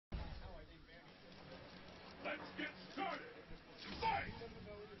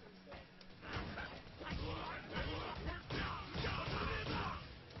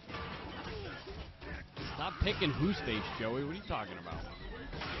picking whose face, Joey? What are you talking about?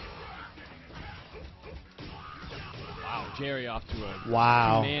 Wow, Jerry off to a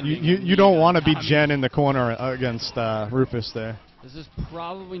wow. commanding You lead don't on want to be Tommy. Jen in the corner against Rufus there. This is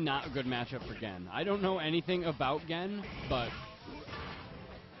probably not a good matchup for Gen. I don't know anything about Gen, but...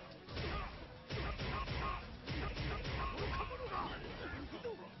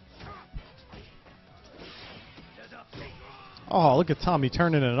 Oh, look at Tommy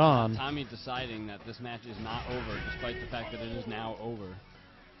turning it on. Tommy deciding that this match is not over, despite the fact that it is now over.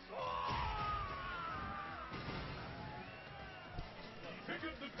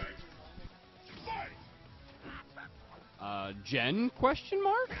 Jen, question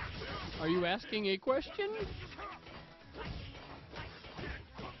mark? Are you asking a question?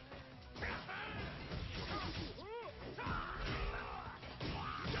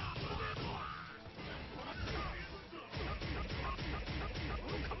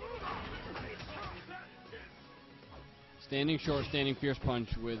 Standing short, standing fierce punch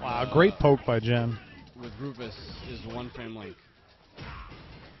with... Wow, great poke by Jen. With Rufus is one frame length.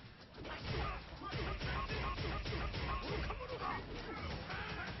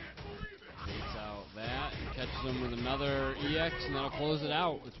 Takes out that, and catches him with another EX, and that'll close it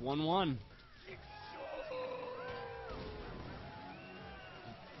out. It's 1-1.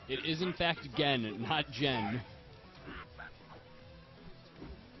 It is in fact Gen, not Jen.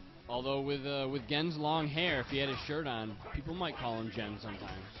 Although with Gen's long hair, if he had his shirt on, people might call him Jen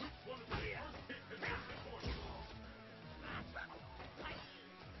sometimes.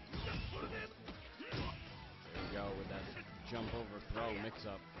 There we go with that jump over throw mix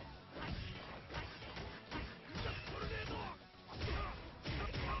up.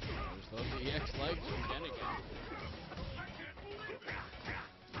 There's those EX legs from Gen again.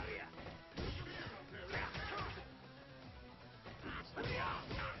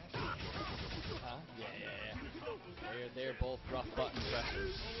 They're both rough button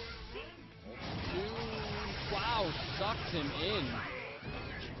pressers. Wow, sucks him in.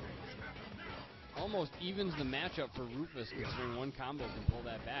 Almost evens the matchup for Rufus, considering one combo can pull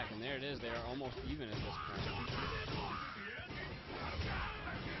that back. And there it is. They are almost even at this point.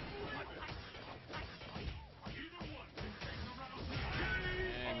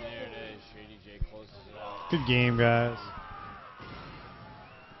 And there it is. Shady J closes it out. Good game, guys.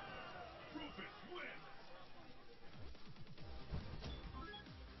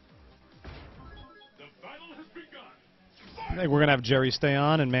 I think we're going to have Jerry stay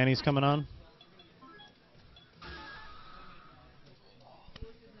on and Manny's coming on.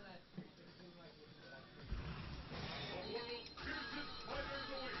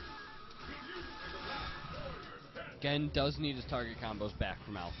 Gen does need his target combos back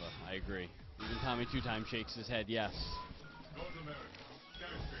from Alpha. I agree. Even Tommy two-time shakes his head, yes. There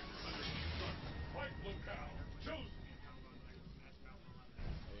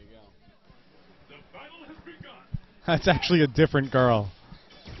you go. The battle has begun. That's actually a different girl.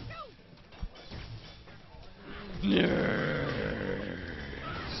 Nerds.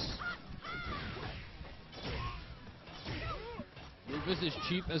 Rufus is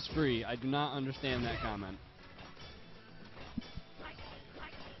cheap as free. I do not understand that comment.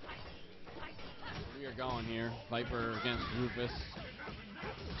 We are going here. Viper against Rufus.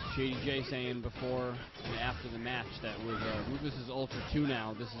 Shady J saying before and after the match that with Rufus is Ultra 2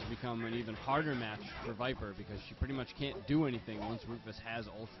 now, this has become an even harder match for Viper because she pretty much can't do anything once Rufus has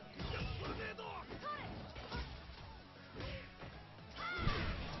Ultra.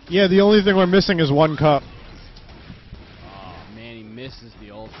 Yeah, the only thing we're missing is one cup. Oh, man, he misses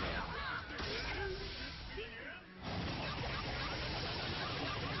the Ultra.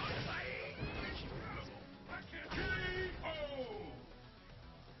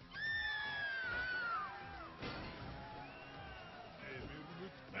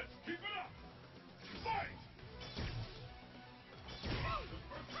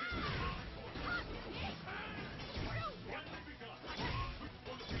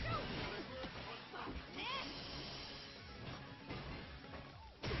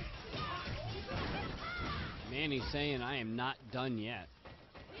 Manny's saying I am not done yet.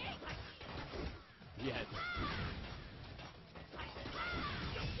 Nice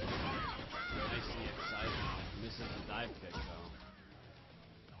EX side now. Misses the dive kick though.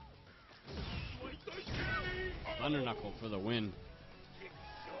 Thunder Knuckle for the win.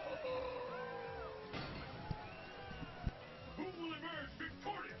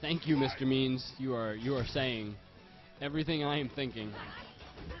 Thank you, Mr. Means. You are saying everything I am thinking.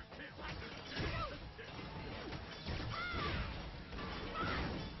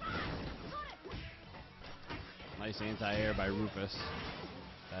 Nice anti-air by Rufus.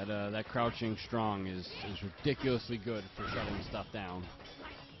 That crouching strong is ridiculously good for shutting stuff down.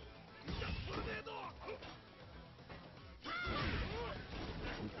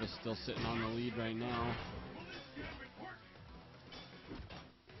 Rufus still sitting on the lead right now.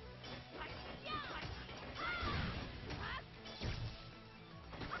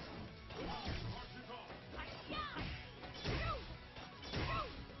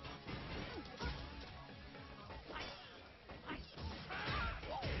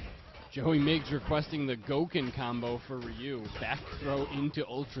 Joey Miggs requesting the Goken combo for Ryu. Back throw into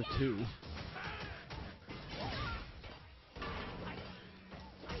Ultra 2.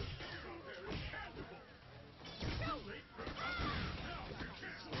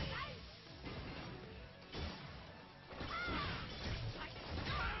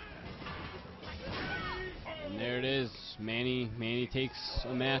 And there it is. Manny takes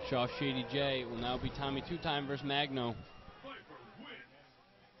a match off Shady J. It will now be Tommy Two-Time versus Magno.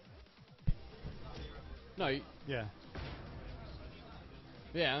 No, Yeah.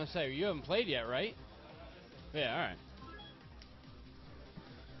 Yeah, I'm gonna say you haven't played yet, right? Yeah, all right.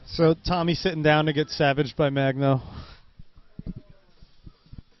 So Tommy sitting down to get savaged by Magno.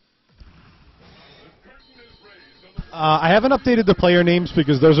 I haven't updated the player names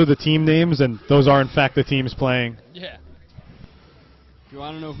because those are the team names, and those are in fact the teams playing. Yeah. If you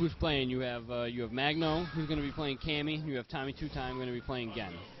want to know who's playing, you have Magno, who's going to be playing Cammy. You have Tommy Two-Time, going to be playing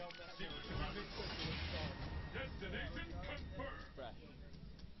Gen.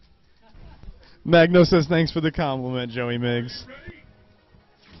 Magno says thanks for the compliment, Joey Miggs.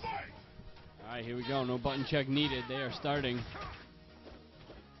 All right, here we go. No button check needed. They are starting.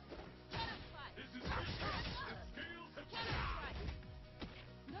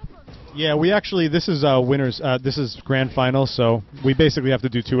 Yeah, we actually, this is winners. This is grand final, so we basically have to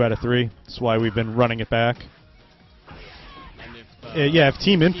do 2 out of 3. That's why we've been running it back. And yeah, if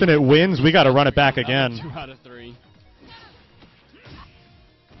Team Infinite wins, we got to run it back again. 2 out of 3.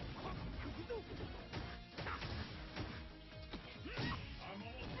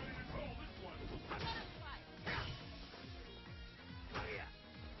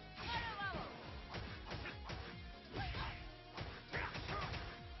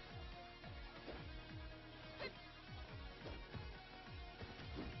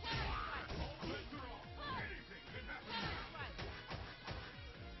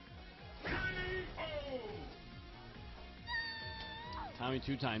 Tommy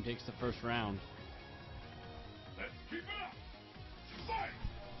Two-Time takes the first round.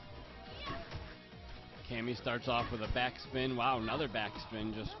 Cammy starts off with a backspin. Wow, another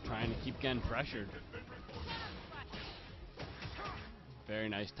backspin, just trying to keep Gen pressured. Very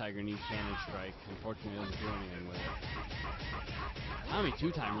nice Tiger Knee cannon strike. Unfortunately, doesn't do anything with it. Tommy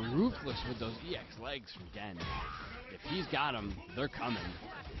Two-Time ruthless with those EX legs from Gen. If he's got them, they're coming.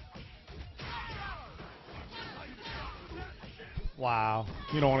 Wow.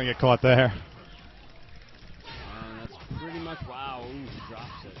 You don't want to get caught there. And that's pretty much, wow, ooh, he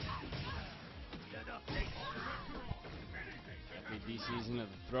drops it. FADC's into the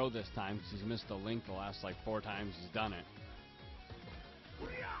throw this time because he's missed the link the last like 4 times he's done it.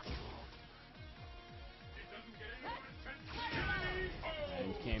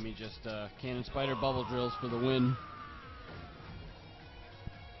 And Cammy just cannon spider bubble drills for the win.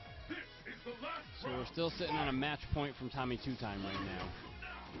 So we're still sitting on a match point from Tommy Two-Time right now.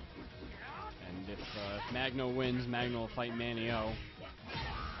 And if Magno wins, Magno will fight Manny O.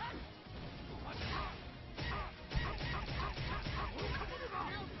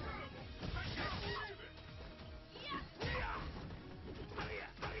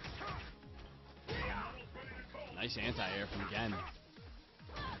 Nice anti-air from Gen.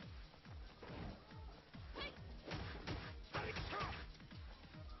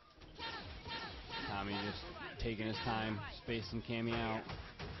 Tommy just taking his time, spacing Cammy out.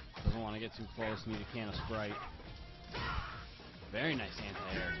 Doesn't want to get too close, need a can of Sprite. Very nice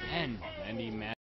anti-air again. And he